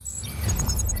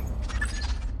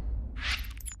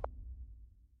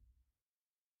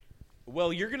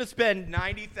Well, you're going to spend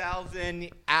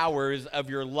 90,000 hours of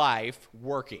your life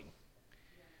working.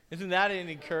 Isn't that an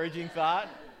encouraging thought?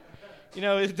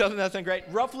 Doesn't that sound great?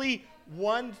 Roughly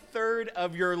 1/3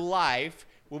 of your life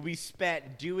will be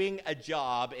spent doing a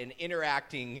job and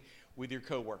interacting with your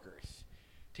coworkers.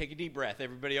 Take a deep breath.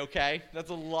 Everybody okay? That's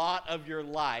a lot of your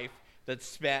life that's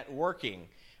spent working.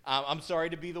 I'm sorry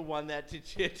to be the one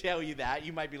to tell you that.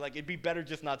 You might be like, it'd be better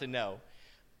just not to know.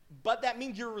 But that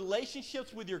means your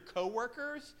relationships with your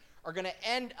coworkers are going to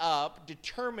end up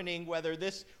determining whether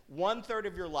this 1/3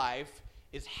 of your life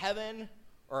is heaven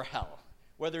or hell,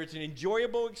 whether it's an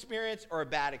enjoyable experience or a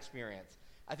bad experience.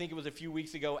 I think it was a few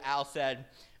weeks ago, Al said,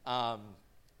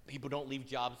 people don't leave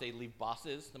jobs, they leave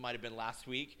bosses. That might have been last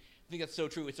week. I think that's so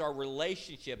true. It's our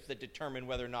relationships that determine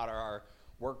whether or not our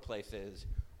workplaces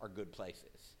are good places.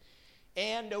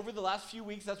 And over the last few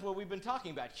weeks, that's what we've been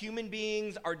talking about. Human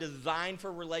beings are designed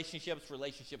for relationships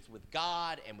with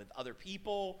God and with other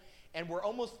people. And we're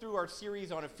almost through our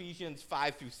series on Ephesians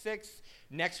 5-6.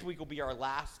 Next week will be our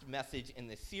last message in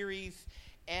this series.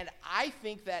 And I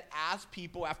think that as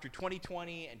people after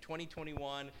 2020 and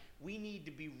 2021, we need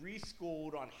to be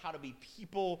reschooled on how to be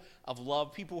people of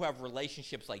love, people who have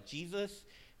relationships like Jesus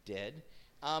did.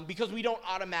 Because we don't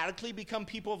automatically become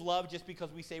people of love just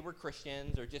because we say we're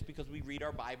Christians or just because we read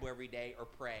our Bible every day or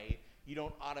pray. You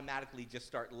don't automatically just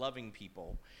start loving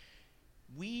people.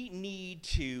 We need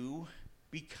to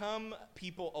become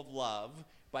people of love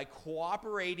by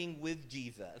cooperating with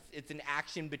Jesus. It's an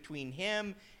action between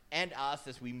him and us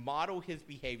as we model his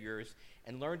behaviors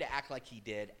and learn to act like he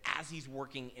did as he's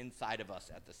working inside of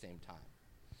us at the same time.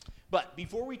 But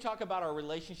before we talk about our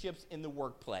relationships in the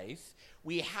workplace,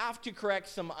 we have to correct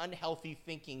some unhealthy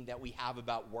thinking that we have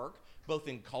about work, both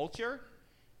in culture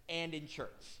and in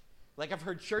church. Like I've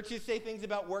heard churches say things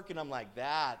about work, and I'm like,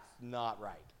 that's not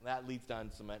right. That leads to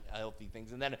some unhealthy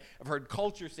things. And then I've heard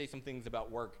culture say some things about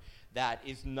work that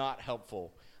is not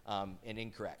helpful and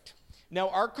incorrect. Now,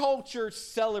 our culture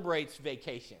celebrates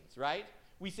vacations, right?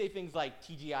 We say things like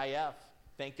TGIF,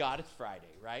 thank God it's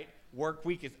Friday, right? Work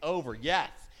week is over, yes.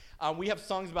 We have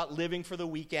songs about living for the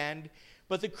weekend.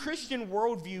 But the Christian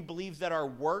worldview believes that our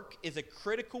work is a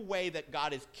critical way that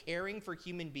God is caring for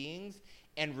human beings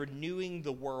and renewing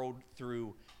the world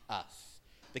through us.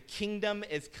 The kingdom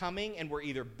is coming, and we're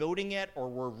either building it or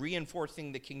we're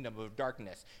reinforcing the kingdom of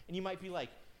darkness. And you might be like,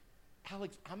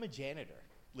 Alex, I'm a janitor.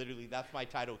 Literally, that's my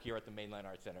title here at the Mainline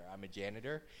Arts Center. I'm a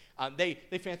janitor. They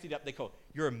fancied up. They call,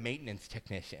 you're a maintenance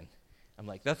technician. I'm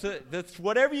like, that's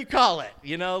whatever you call it,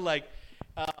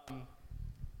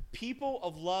 People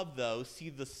of love, though, see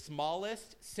the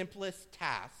smallest, simplest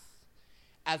tasks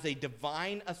as a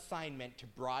divine assignment to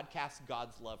broadcast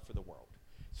God's love for the world.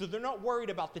 So they're not worried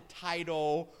about the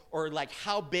title or like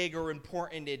how big or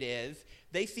important it is.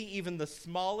 They see even the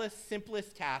smallest,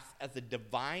 simplest tasks as a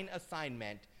divine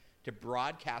assignment to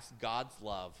broadcast God's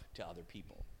love to other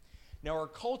people. Now, our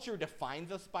culture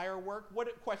defines us by our work.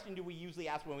 What question do we usually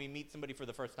ask when we meet somebody for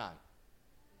the first time?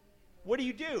 What do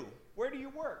you do? Where do you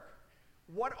work?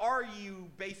 What are you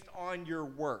based on your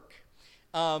work?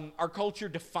 Our culture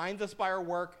defines us by our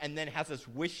work and then has us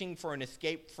wishing for an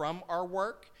escape from our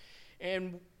work.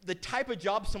 And the type of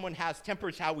job someone has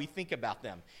tempers how we think about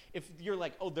them. If you're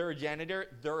like, oh, they're a janitor,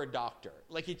 they're a doctor.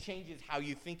 Like, it changes how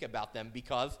you think about them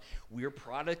because we're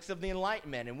products of the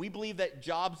Enlightenment. And we believe that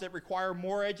jobs that require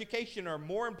more education are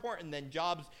more important than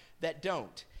jobs that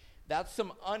don't. That's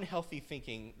some unhealthy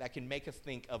thinking that can make us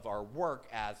think of our work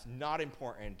as not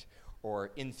important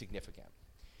or insignificant.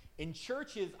 In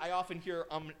churches, I often hear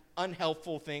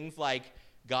unhelpful things like,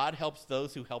 God helps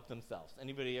those who help themselves.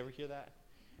 Anybody ever hear that?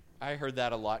 I heard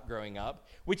that a lot growing up,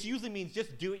 which usually means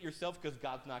just do it yourself because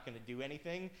God's not going to do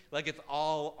anything. Like, it's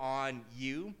all on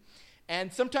you.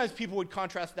 And sometimes people would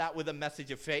contrast that with a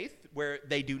message of faith where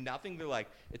they do nothing. They're like,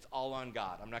 it's all on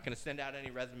God. I'm not going to send out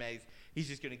any resumes. He's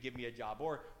just going to give me a job.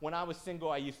 Or when I was single,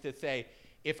 I used to say,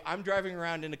 if I'm driving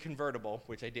around in a convertible,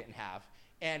 which I didn't have,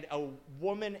 and a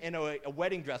woman in a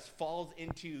wedding dress falls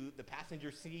into the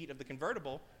passenger seat of the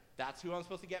convertible, that's who I'm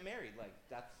supposed to get married. Like,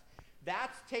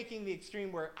 that's taking the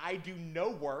extreme where I do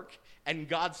no work and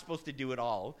God's supposed to do it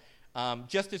all.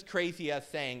 Just as crazy as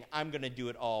saying, I'm going to do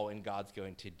it all and God's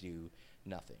going to do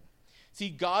nothing. See,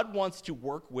 God wants to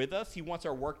work with us. He wants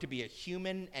our work to be a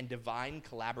human and divine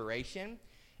collaboration.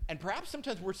 And perhaps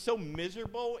sometimes we're so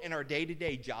miserable in our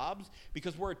day-to-day jobs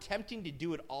because we're attempting to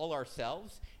do it all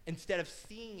ourselves instead of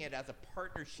seeing it as a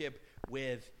partnership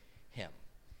with him.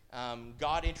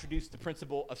 God introduced the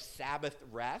principle of Sabbath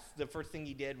rest. The first thing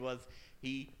he did was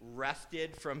he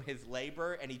rested from his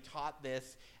labor, and he taught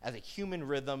this as a human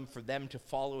rhythm for them to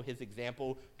follow his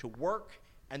example, to work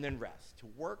and then rest. To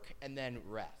work and then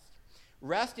rest.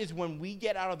 Rest is when we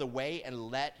get out of the way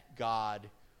and let God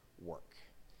work.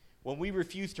 When we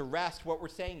refuse to rest, what we're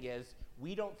saying is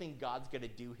we don't think God's going to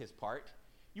do his part.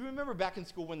 You remember back in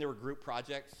school when there were group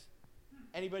projects?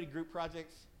 Anybody group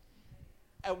projects?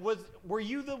 Were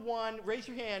you the one, raise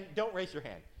your hand, don't raise your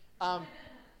hand.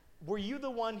 Were you the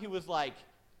one who was like,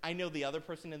 I know the other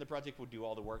person in the project will do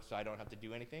all the work so I don't have to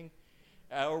do anything?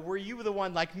 Or were you the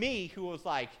one like me who was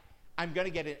like, I'm going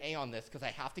to get an A on this because I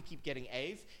have to keep getting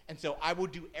A's, and so I will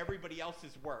do everybody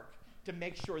else's work to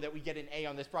make sure that we get an A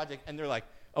on this project. And they're like,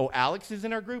 oh, Alex is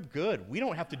in our group? Good. We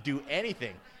don't have to do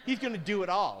anything. He's going to do it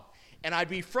all. And I'd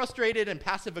be frustrated and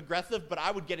passive-aggressive, but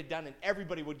I would get it done, and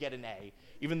everybody would get an A,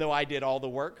 even though I did all the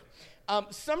work.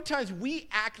 Sometimes we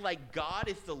act like God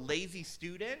is the lazy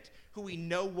student who we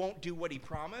know won't do what he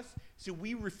promised, so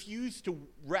we refuse to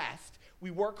rest.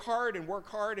 We work hard and work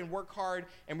hard and work hard,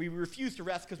 and we refuse to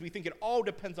rest because we think it all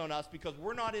depends on us because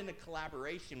we're not in a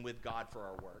collaboration with God for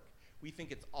our work. We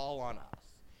think it's all on us.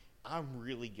 I'm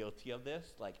really guilty of this.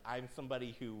 Like, I'm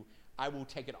somebody who I will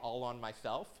take it all on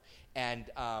myself. And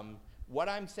what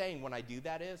I'm saying when I do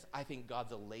that is I think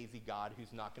God's a lazy God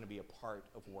who's not going to be a part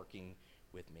of working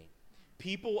with me.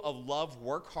 People of love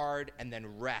work hard and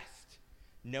then rest,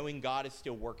 knowing God is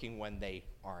still working when they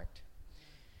aren't.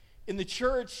 In the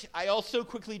church, I also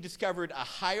quickly discovered a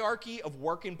hierarchy of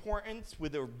work importance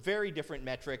with a very different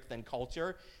metric than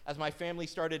culture. As my family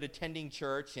started attending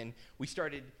church and we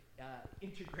started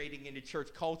integrating into church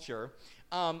culture,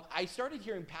 I started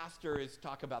hearing pastors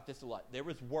talk about this a lot. There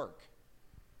was work,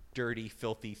 dirty,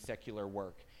 filthy, secular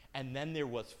work. And then there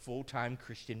was full-time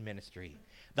Christian ministry,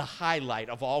 the highlight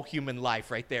of all human life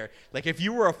right there. Like if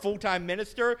you were a full-time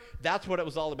minister, that's what it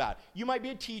was all about. You might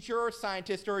be a teacher or a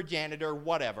scientist or a janitor,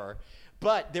 whatever,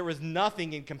 but there was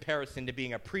nothing in comparison to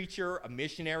being a preacher, a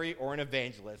missionary, or an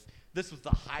evangelist. This was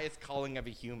the highest calling of a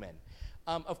human.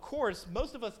 Of course,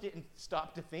 most of us didn't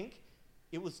stop to think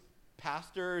it was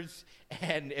pastors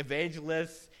and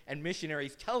evangelists and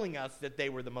missionaries telling us that they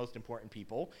were the most important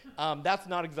people. That's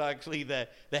not exactly the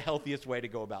healthiest way to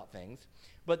go about things.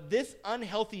 But this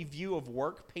unhealthy view of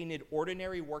work painted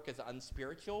ordinary work as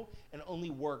unspiritual and only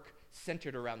work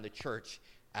centered around the church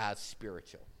as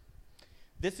spiritual.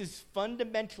 This is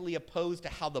fundamentally opposed to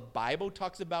how the Bible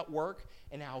talks about work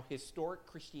and how historic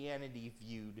Christianity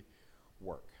viewed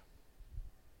work.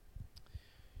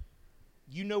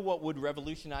 You know what would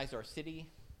revolutionize our city,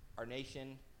 our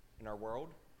nation, and our world?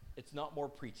 It's not more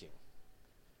preaching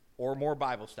or more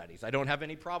Bible studies. I don't have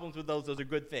any problems with those. Those are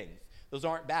good things. Those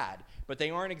aren't bad, but they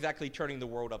aren't exactly turning the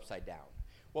world upside down.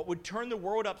 What would turn the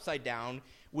world upside down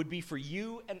would be for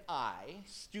you and I,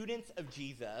 students of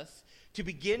Jesus, to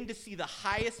begin to see the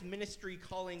highest ministry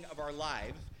calling of our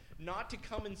lives, not to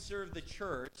come and serve the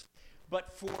church,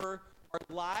 but for our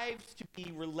lives to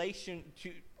be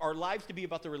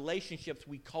about the relationships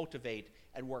we cultivate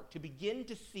at work. To begin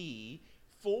to see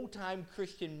full-time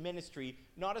Christian ministry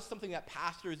not as something that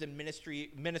pastors and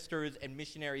ministers and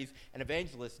missionaries and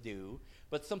evangelists do,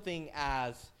 but something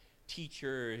as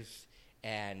teachers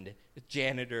and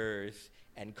janitors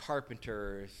and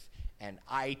carpenters and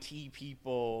IT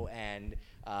people and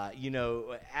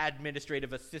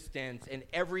administrative assistants and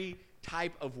every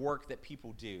type of work that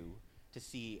people do, to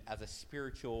see as a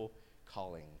spiritual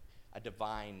calling, a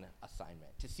divine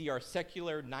assignment, to see our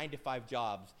secular 9-to-5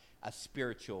 jobs as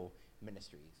spiritual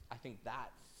ministries. I think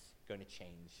that's going to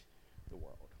change the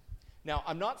world. Now,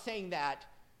 I'm not saying that,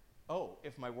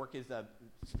 if my work is a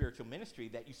spiritual ministry,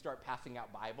 that you start passing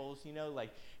out Bibles,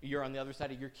 like you're on the other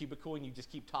side of your cubicle and you just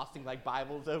keep tossing like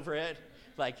Bibles over it.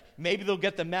 Like maybe they'll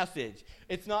get the message.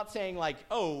 It's not saying like,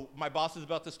 my boss is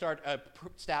about to start a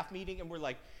staff meeting and we're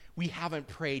like, we haven't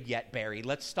prayed yet, Barry.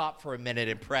 Let's stop for a minute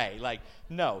and pray. Like,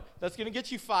 no, that's going to get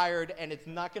you fired, and it's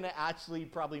not going to actually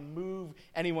probably move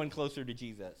anyone closer to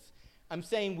Jesus. I'm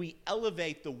saying we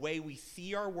elevate the way we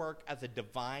see our work as a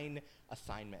divine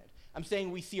assignment. I'm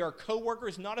saying we see our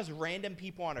coworkers not as random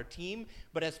people on our team,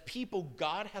 but as people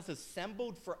God has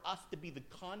assembled for us to be the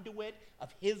conduit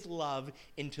of his love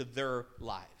into their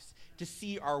lives, to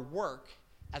see our work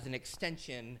as an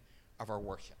extension of our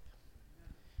worship.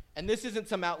 And this isn't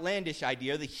some outlandish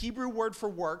idea. The Hebrew word for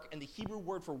work and the Hebrew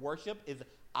word for worship is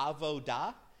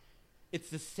avodah. It's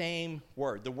the same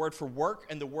word. The word for work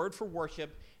and the word for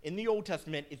worship in the Old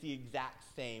Testament is the exact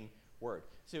same word.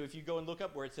 So if you go and look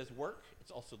up where it says work, it's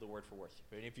also the word for worship.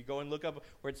 And if you go and look up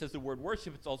where it says the word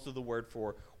worship, it's also the word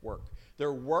for work.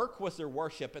 Their work was their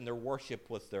worship, and their worship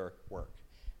was their work.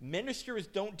 Ministers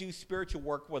don't do spiritual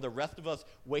work while the rest of us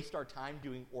waste our time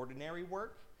doing ordinary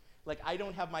work. Like, I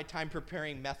don't have my time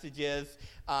preparing messages,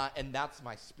 and that's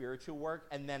my spiritual work.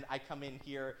 And then I come in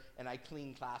here and I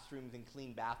clean classrooms and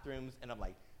clean bathrooms, and I'm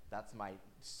like, that's my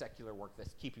secular work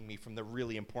that's keeping me from the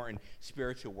really important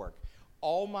spiritual work.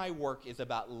 All my work is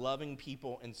about loving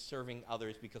people and serving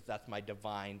others because that's my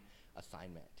divine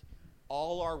assignment.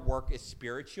 All our work is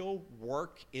spiritual,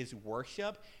 work is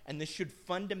worship, and this should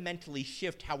fundamentally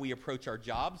shift how we approach our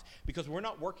jobs because we're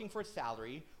not working for a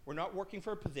salary, we're not working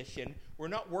for a position, we're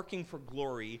not working for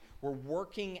glory, we're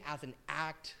working as an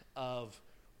act of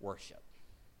worship.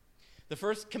 The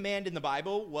first command in the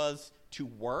Bible was to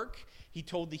work. He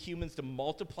told the humans to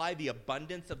multiply the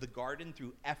abundance of the garden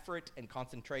through effort and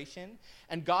concentration.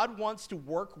 And God wants to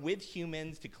work with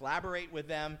humans, to collaborate with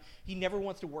them. He never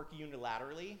wants to work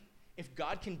unilaterally. If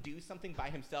God can do something by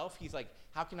himself, he's like,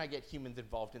 how can I get humans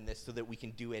involved in this so that we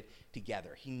can do it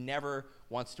together? He never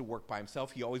wants to work by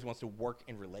himself. He always wants to work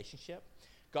in relationship.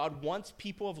 God wants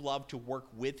people of love to work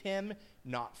with him,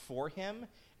 not for him.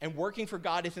 And working for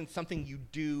God isn't something you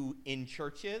do in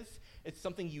churches. It's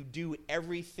something you do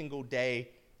every single day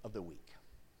of the week.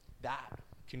 That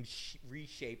can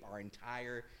reshape our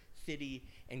entire city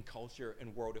and culture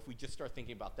and world. If we just start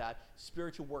thinking about that,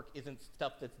 spiritual work isn't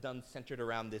stuff that's done centered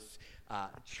around this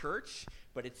church,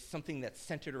 but it's something that's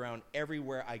centered around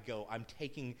everywhere I go. I'm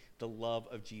taking the love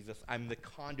of Jesus. I'm the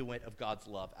conduit of God's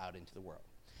love out into the world.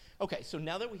 Okay, so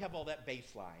now that we have all that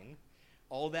baseline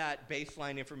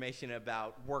information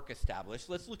about work established,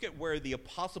 let's look at where the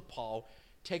Apostle Paul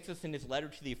takes us in his letter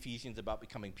to the Ephesians about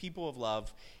becoming people of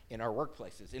love in our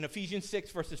workplaces. In Ephesians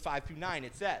 6, verses 5 through 9,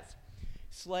 it says,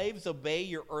 "Slaves, obey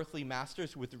your earthly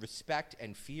masters with respect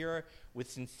and fear, with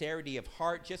sincerity of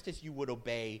heart, just as you would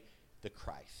obey the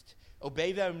Christ.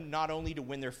 Obey them not only to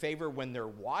win their favor when they're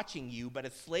watching you, but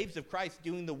as slaves of Christ,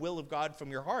 doing the will of God from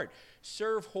your heart.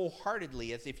 Serve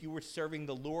wholeheartedly as if you were serving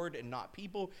the Lord and not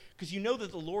people, because you know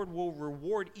that the Lord will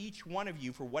reward each one of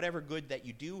you for whatever good that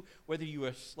you do, whether you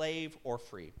are slave or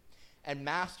free. And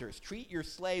masters, treat your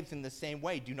slaves in the same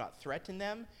way. Do not threaten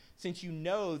them, since you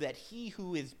know that he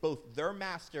who is both their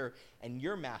master and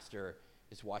your master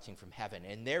is watching from heaven,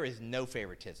 and there is no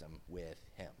favoritism with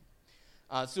him."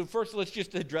 So first, let's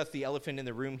just address the elephant in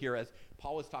the room here as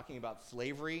Paul is talking about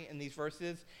slavery in these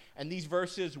verses. And these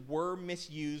verses were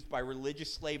misused by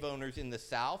religious slave owners in the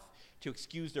South to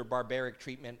excuse their barbaric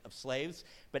treatment of slaves.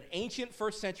 But ancient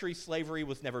first century slavery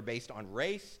was never based on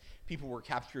race. People were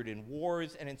captured in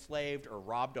wars and enslaved, or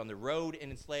robbed on the road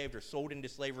and enslaved, or sold into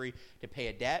slavery to pay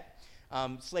a debt.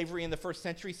 Slavery in the first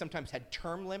century sometimes had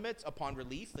term limits upon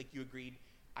release, like you agreed,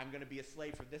 I'm going to be a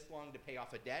slave for this long to pay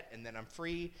off a debt, and then I'm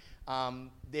free.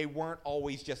 They weren't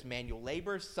always just manual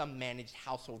labor. Some managed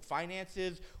household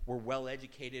finances, were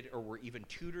well-educated, or were even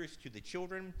tutors to the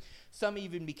children. Some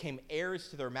even became heirs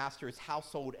to their master's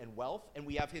household and wealth, and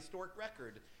we have historic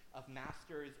record of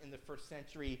masters in the first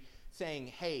century saying,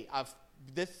 hey,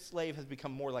 this slave has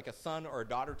become more like a son or a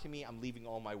daughter to me. I'm leaving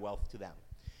all my wealth to them.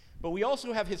 But we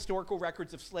also have historical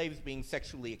records of slaves being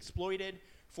sexually exploited,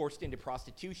 forced into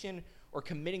prostitution, or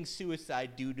committing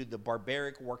suicide due to the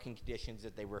barbaric working conditions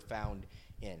that they were found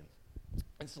in.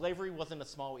 And slavery wasn't a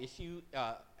small issue,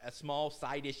 a small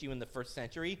side issue in the first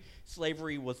century.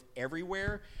 Slavery was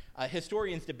everywhere.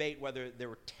 Historians debate whether there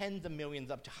were tens of millions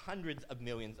up to hundreds of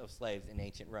millions of slaves in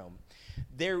ancient Rome.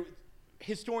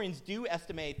 Historians do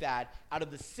estimate that out of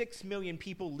the 6 million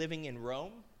people living in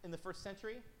Rome in the first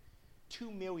century, 2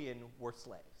 million were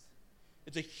slaves.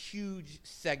 It's a huge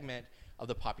segment of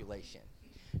the population.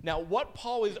 Now, what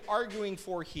Paul is arguing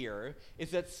for here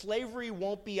is that slavery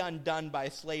won't be undone by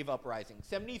a slave uprising.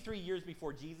 73 years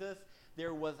before Jesus,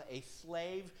 there was a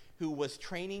slave who was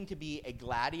training to be a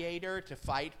gladiator to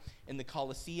fight in the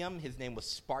Colosseum. His name was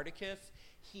Spartacus.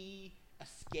 He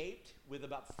escaped with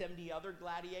about 70 other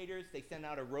gladiators. They sent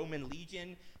out a Roman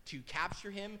legion to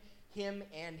capture him. Him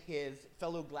and his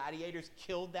fellow gladiators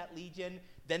killed that legion.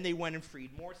 Then they went and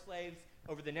freed more slaves.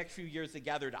 Over the next few years, they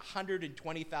gathered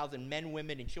 120,000 men,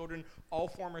 women, and children, all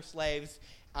former slaves.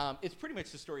 It's pretty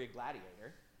much the story of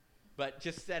Gladiator, but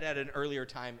just set at an earlier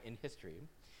time in history.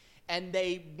 And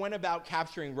they went about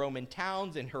capturing Roman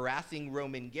towns and harassing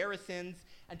Roman garrisons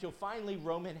until finally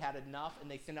Rome had enough,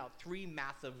 and they sent out 3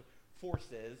 massive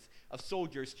forces of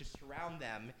soldiers to surround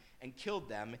them and killed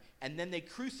them. And then they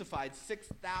crucified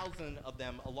 6,000 of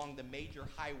them along the major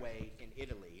highway in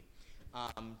Italy.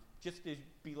 Just to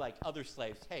be like other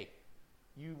slaves, hey,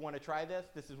 you want to try this?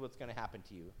 This is what's going to happen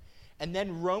to you. And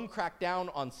then Rome cracked down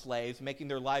on slaves, making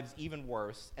their lives even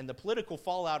worse, and the political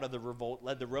fallout of the revolt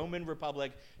led the Roman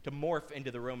Republic to morph into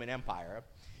the Roman Empire.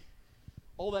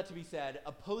 All that to be said,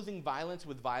 opposing violence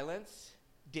with violence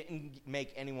didn't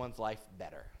make anyone's life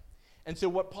better. And so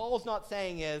what Paul's not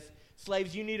saying is,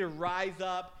 slaves, you need to rise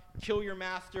up, kill your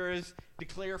masters,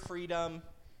 declare freedom.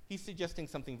 He's suggesting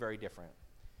something very different.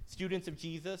 Students of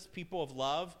Jesus, people of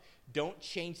love, don't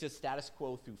change the status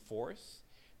quo through force.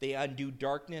 They undo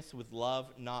darkness with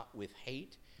love, not with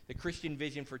hate. The Christian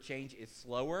vision for change is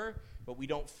slower, but we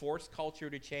don't force culture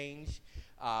to change.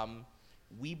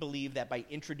 We believe that by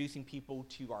introducing people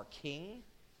to our King,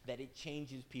 that it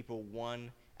changes people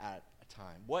one at a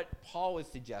time. What Paul is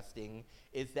suggesting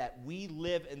is that we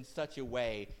live in such a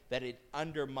way that it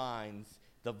undermines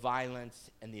the violence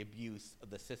and the abuse of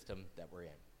the system that we're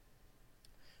in.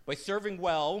 By serving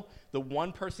well the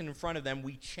one person in front of them,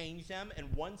 we change them,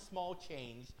 and one small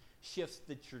change shifts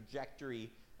the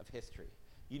trajectory of history.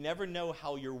 You never know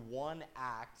how your one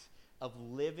act of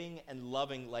living and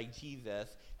loving like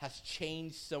Jesus has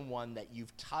changed someone that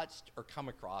you've touched or come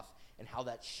across, and how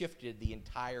that shifted the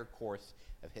entire course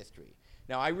of history.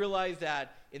 Now, I realize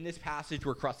that in this passage,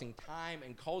 we're crossing time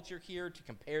and culture here to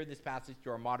compare this passage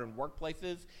to our modern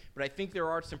workplaces, but I think there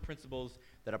are some principles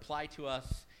that apply to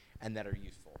us and that are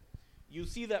useful. You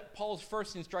see that Paul's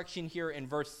first instruction here in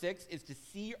verse 6 is to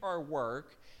see our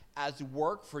work as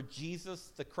work for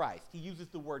Jesus the Christ. He uses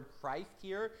the word Christ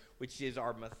here, which is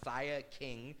our Messiah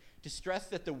King, to stress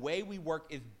that the way we work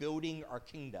is building our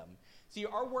kingdom. See,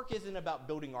 our work isn't about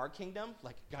building our kingdom,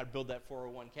 like, got to build that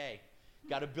 401k,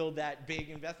 got to build that big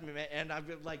investment, and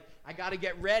I got to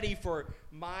get ready for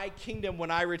my kingdom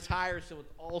when I retire so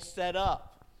it's all set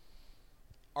up.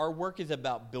 Our work is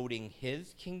about building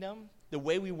his kingdom. The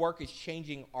way we work is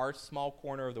changing our small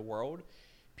corner of the world.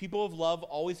 People of love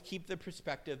always keep the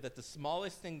perspective that the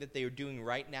smallest thing that they are doing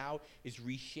right now is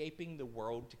reshaping the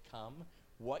world to come.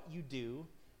 What you do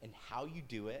and how you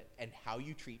do it and how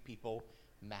you treat people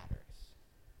matters.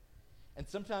 And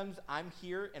sometimes I'm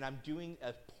here and I'm doing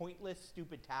a pointless,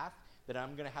 stupid task that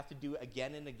I'm going to have to do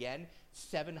again and again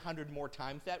 700 more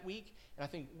times that week. And I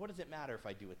think, what does it matter if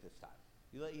I do it this time?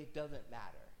 It doesn't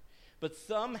matter. But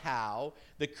somehow,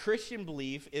 the Christian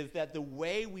belief is that the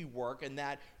way we work and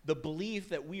that the belief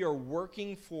that we are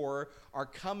working for our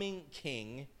coming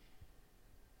King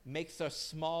makes a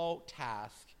small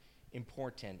task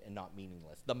important and not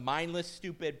meaningless. The mindless,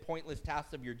 stupid, pointless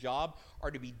tasks of your job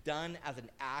are to be done as an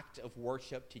act of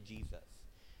worship to Jesus.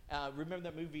 Remember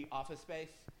that movie Office Space?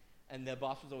 And the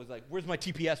boss was always like, where's my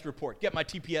TPS report? Get my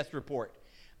TPS report.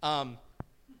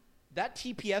 That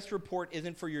TPS report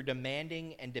isn't for your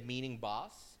demanding and demeaning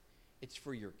boss. It's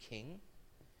for your king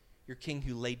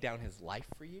who laid down his life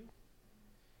for you,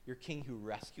 your king who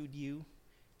rescued you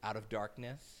out of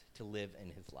darkness to live in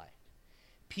his light.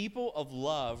 People of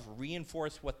love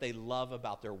reinforce what they love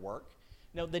about their work.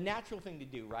 Now, the natural thing to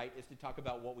do, right, is to talk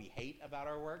about what we hate about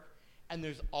our work, and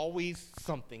there's always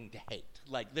something to hate.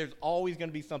 Like, there's always going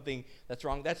to be something that's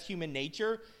wrong. That's human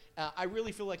nature. I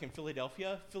really feel like in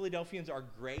Philadelphia, Philadelphians are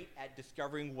great at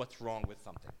discovering what's wrong with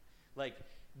something. Like,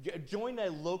 join a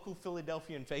local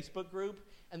Philadelphian Facebook group,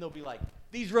 and they'll be like,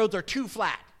 these roads are too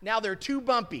flat. Now they're too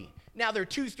bumpy. Now they're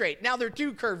too straight. Now they're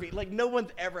too curvy. Like, no one's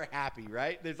ever happy,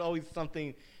 right? There's always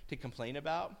something to complain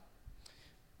about.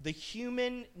 The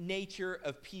human nature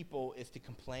of people is to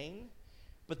complain,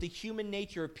 but the human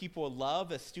nature of people of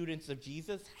love, as students of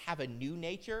Jesus, have a new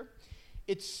nature.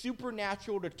 It's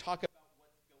supernatural to talk about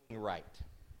what's going right.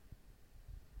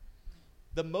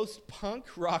 The most punk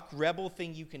rock rebel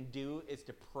thing you can do is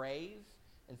to praise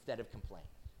instead of complain.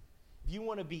 If you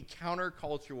want to be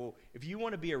countercultural, if you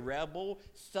want to be a rebel,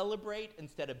 celebrate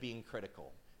instead of being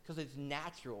critical. Because it's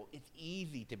natural, it's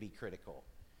easy to be critical.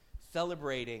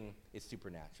 Celebrating is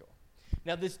supernatural.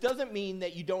 Now, this doesn't mean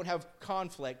that you don't have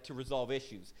conflict to resolve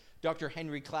issues. Dr.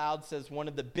 Henry Cloud says one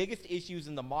of the biggest issues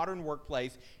in the modern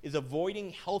workplace is avoiding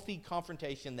healthy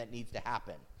confrontation that needs to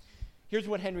happen. Here's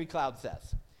what Henry Cloud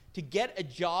says. To get a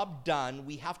job done,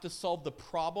 we have to solve the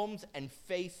problems and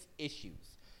face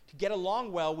issues. To get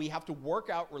along well, we have to work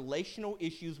out relational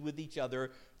issues with each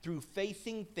other through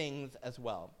facing things as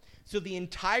well. So the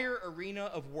entire arena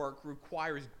of work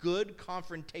requires good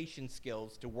confrontation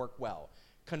skills to work well.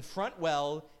 Confront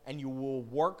well, and you will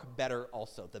work better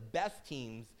also. The best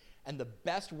teams and the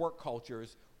best work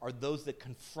cultures are those that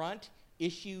confront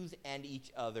issues and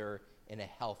each other in a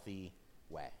healthy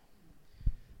way.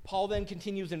 Paul then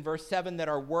continues in verse 7 that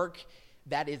our work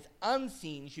that is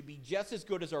unseen should be just as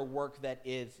good as our work that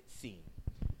is seen.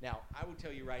 Now, I will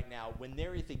tell you right now, when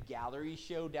there is a gallery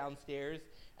show downstairs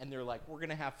and they're like, we're going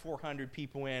to have 400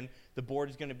 people in, the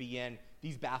board is going to be in,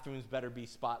 these bathrooms better be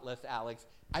spotless, Alex,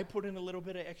 I put in a little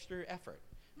bit of extra effort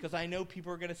because I know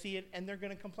people are going to see it and they're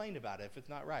going to complain about it if it's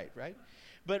not right?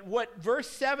 But what verse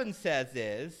 7 says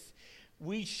is,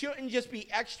 we shouldn't just be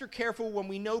extra careful when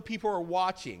we know people are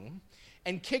watching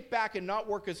and kick back and not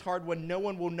work as hard when no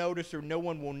one will notice or no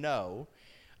one will know.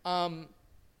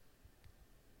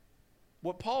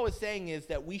 What Paul is saying is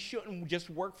that we shouldn't just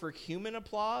work for human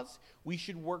applause. We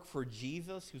should work for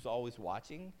Jesus, who's always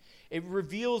watching. It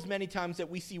reveals many times that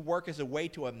we see work as a way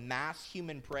to amass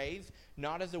human praise,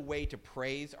 not as a way to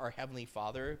praise our Heavenly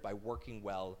Father by working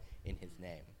well in his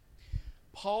name.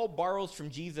 Paul borrows from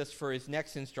Jesus for his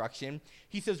next instruction.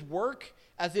 He says, work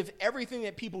as if everything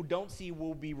that people don't see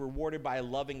will be rewarded by a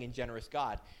loving and generous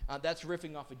God. That's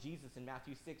riffing off of Jesus in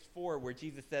Matthew 6:4, where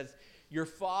Jesus says, your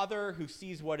Father who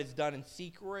sees what is done in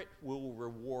secret will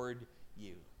reward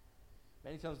you.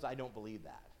 Many times I don't believe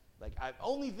that. Like, I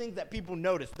only think that people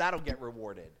notice, that'll get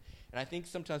rewarded. And I think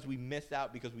sometimes we miss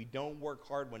out because we don't work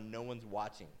hard when no one's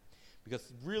watching.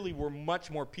 Because really, we're much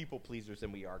more people pleasers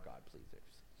than we are God pleasers.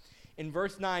 In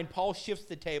verse 9, Paul shifts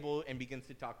the table and begins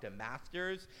to talk to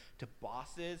masters, to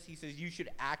bosses. He says, you should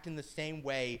act in the same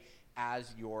way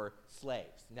as your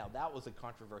slaves. Now, that was a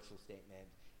controversial statement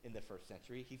in the first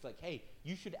century. He's like, hey,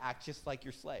 you should act just like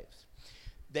your slaves.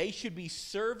 They should be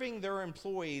serving their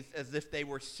employees as if they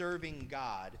were serving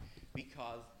God,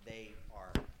 because they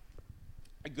are.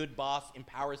 A good boss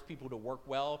empowers people to work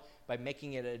well by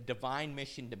making it a divine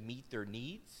mission to meet their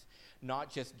needs, not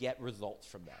just get results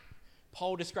from them.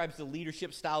 Paul describes the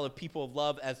leadership style of people of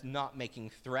love as not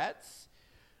making threats,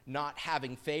 not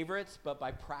having favorites, but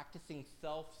by practicing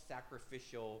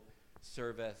self-sacrificial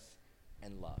service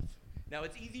and love. Now,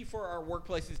 it's easy for our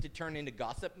workplaces to turn into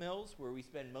gossip mills where we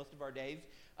spend most of our days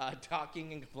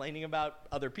talking and complaining about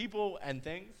other people and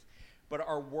things, but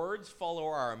our words follow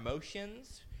our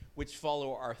emotions, which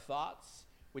follow our thoughts,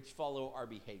 which follow our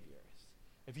behaviors.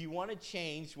 If you want to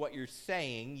change what you're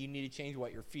saying, you need to change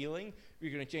what you're feeling. If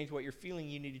you're going to change what you're feeling,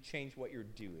 you need to change what you're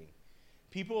doing.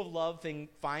 People of love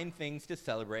find things to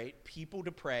celebrate, people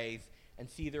to praise, and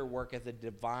see their work as a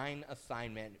divine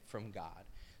assignment from God.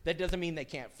 That doesn't mean they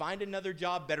can't find another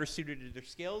job better suited to their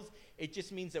skills. It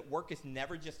just means that work is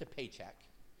never just a paycheck.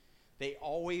 They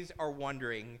always are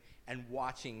wondering and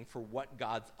watching for what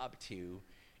God's up to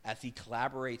as he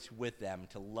collaborates with them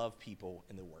to love people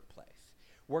in the workplace.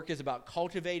 Work is about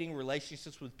cultivating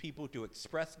relationships with people to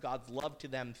express God's love to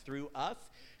them through us.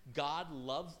 God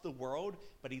loves the world,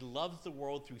 but he loves the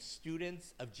world through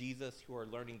students of Jesus who are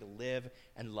learning to live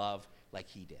and love like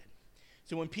he did.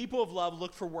 So when people of love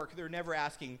look for work, they're never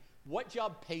asking, what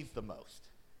job pays the most?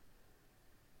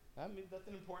 I mean, that's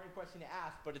an important question to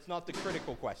ask, but it's not the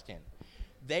critical question.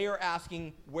 They are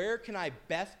asking, where can I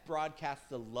best broadcast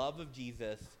the love of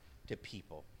Jesus to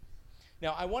people?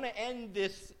 Now, I want to end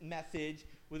this message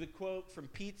with a quote from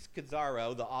Pete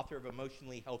Scazzaro, the author of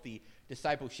Emotionally Healthy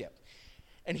Discipleship.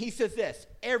 And he says this: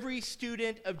 every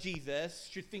student of Jesus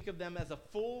should think of themselves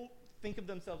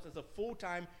as a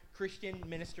full-time Christian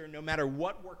minister, no matter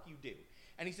what work you do.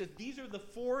 And he says these are the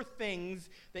 4 things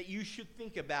that you should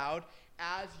think about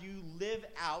as you live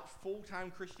out full-time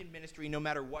Christian ministry, no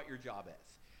matter what your job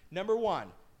is. Number 1,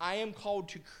 I am called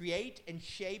to create and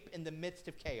shape in the midst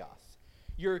of chaos.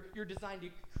 You're designed to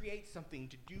create something,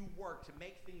 to do work, to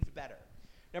make things better.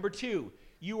 Number 2,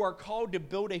 you are called to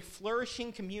build a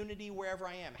flourishing community wherever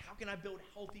I am. How can I build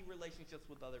healthy relationships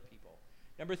with other people?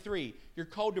 Number 3, you're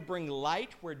called to bring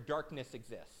light where darkness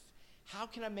exists. How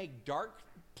can I make dark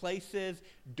places,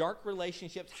 dark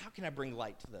relationships, how can I bring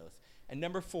light to those? And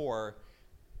number 4,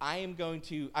 I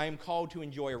am called to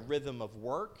enjoy a rhythm of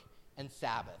work and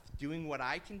Sabbath, doing what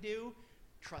I can do,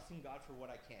 trusting God for what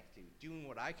I can't do. Doing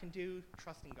what I can do,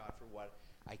 trusting God for what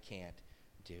I can't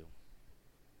do.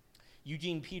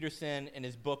 Eugene Peterson, in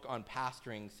his book on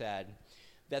pastoring, said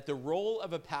that the role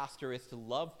of a pastor is to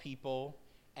love people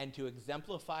and to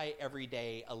exemplify every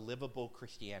day a livable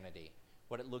Christianity,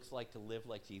 what it looks like to live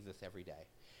like Jesus every day.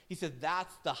 He said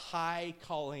that's the high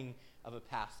calling of a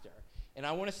pastor. And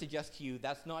I want to suggest to you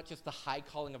that's not just the high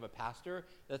calling of a pastor,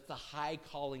 that's the high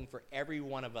calling for every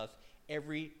one of us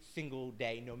every single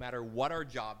day, no matter what our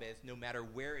job is, no matter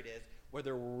where it is,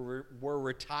 whether we're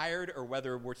retired or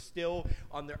whether we're still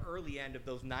on the early end of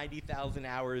those 90,000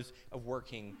 hours of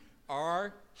working.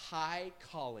 Our high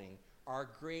calling, our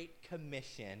great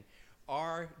commission,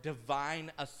 our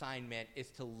divine assignment is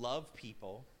to love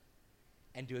people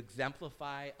and to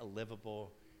exemplify a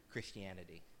livable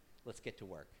Christianity. Let's get to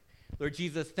work. Lord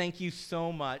Jesus, thank you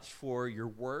so much for your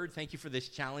word. Thank you for this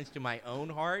challenge to my own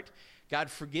heart. God,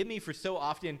 forgive me for so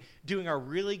often doing a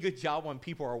really good job when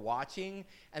people are watching,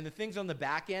 and the things on the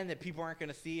back end that people aren't going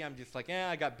to see, I'm just like,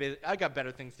 I got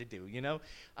better things to do, you know?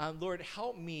 Lord,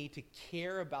 help me to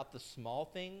care about the small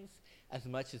things as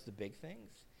much as the big things.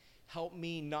 help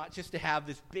me not just to have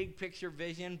this big picture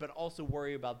vision, but also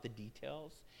worry about the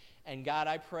details. And God,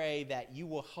 I pray that you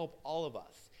will help all of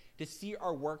us to see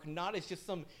our work not as just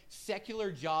some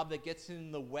secular job that gets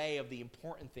in the way of the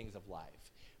important things of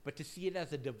life, but to see it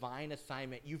as a divine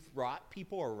assignment. You've brought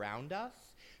people around us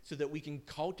so that we can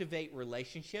cultivate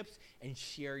relationships and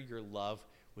share your love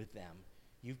with them.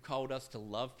 You've called us to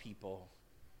love people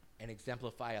and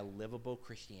exemplify a livable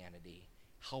Christianity.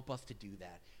 Help us to do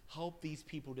that. Help these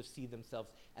people to see themselves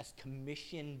as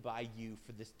commissioned by you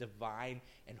for this divine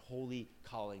and holy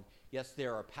calling. Yes,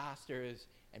 there are pastors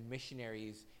and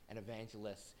missionaries and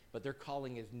evangelists, but their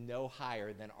calling is no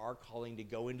higher than our calling to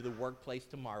go into the workplace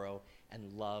tomorrow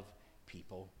and love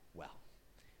people well.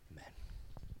 Amen.